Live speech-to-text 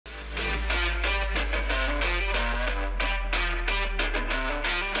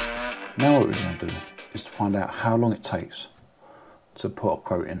Now what we're going to do is to find out how long it takes to put a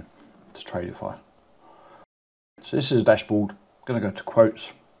quote in to Tradify. So this is a dashboard. I'm going to go to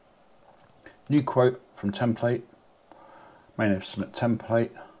quotes, new quote from template, main estimate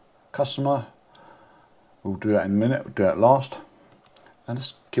template, customer. We'll do that in a minute, we'll do that last. And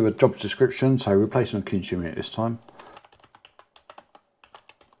let's give a job description, so replacing a consumer unit this time.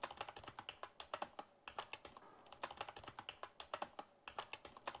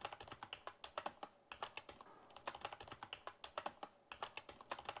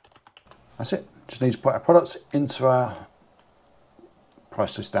 That's it. Just need to put our products into our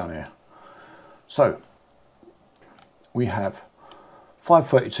price list down here. So we have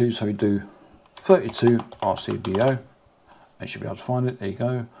 532, so we do 32 RCBO. They should be able to find it. There you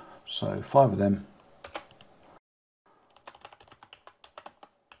go. So 5 of them.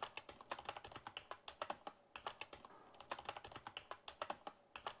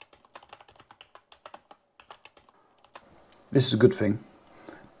 This is a good thing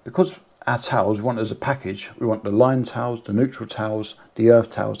because our towels we want as a package. We want the line towels, the neutral towels, the earth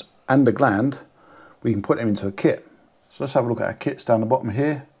towels, and the gland. We can put them into a kit. So let's have a look at our kits down the bottom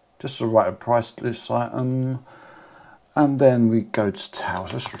here. Just to write a price list item, and then we go to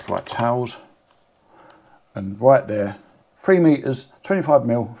towels. Let's just write towels, and right there, 3 meters,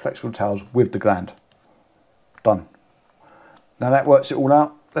 25mm flexible towels with the gland. Done. Now that works it all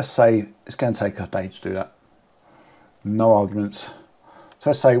out. Let's say it's going to take a day to do that. No arguments. So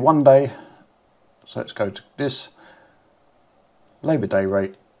let's say 1 day. So let's go to this Labour Day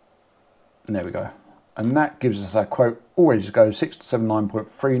rate, and there we go. And that gives us our quote. Always go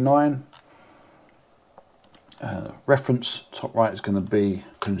 679.39. Reference top right is going to be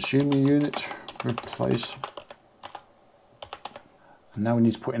consumer unit replace. And now we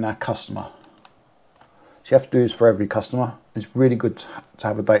need to put in our customer. So you have to do this for every customer. It's really good to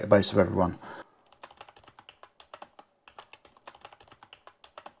have a database of everyone.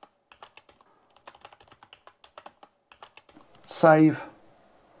 Save,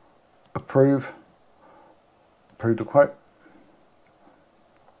 approve the quote.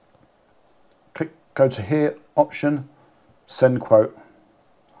 Click, go to here, option, send quote.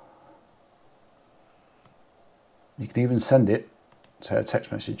 You can even send it to a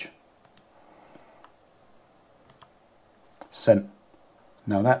text message. Sent.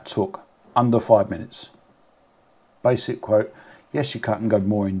 Now that took under 5 minutes. Basic quote. Yes, you can go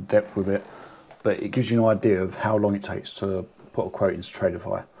more in depth with it, but it gives you an idea of how long it takes to put a quote into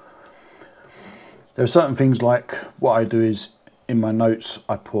Tradify. There are certain things like what I do is in my notes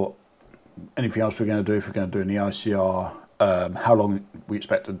I put anything else we're going to do, if we're going to do in the ICR, how long we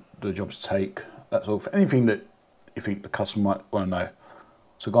expect the job to take, that sort of anything that you think the customer might want to know.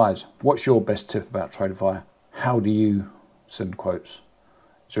 So guys, what's your best tip about Tradify? How do you send quotes?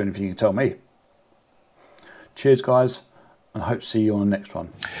 Is there anything you can tell me? Cheers guys, and I hope to see you on the next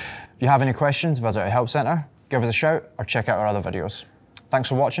one. If you have any questions, visit our help centre, give us a shout, or check out our other videos. Thanks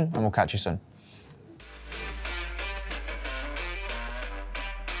for watching, and we'll catch you soon.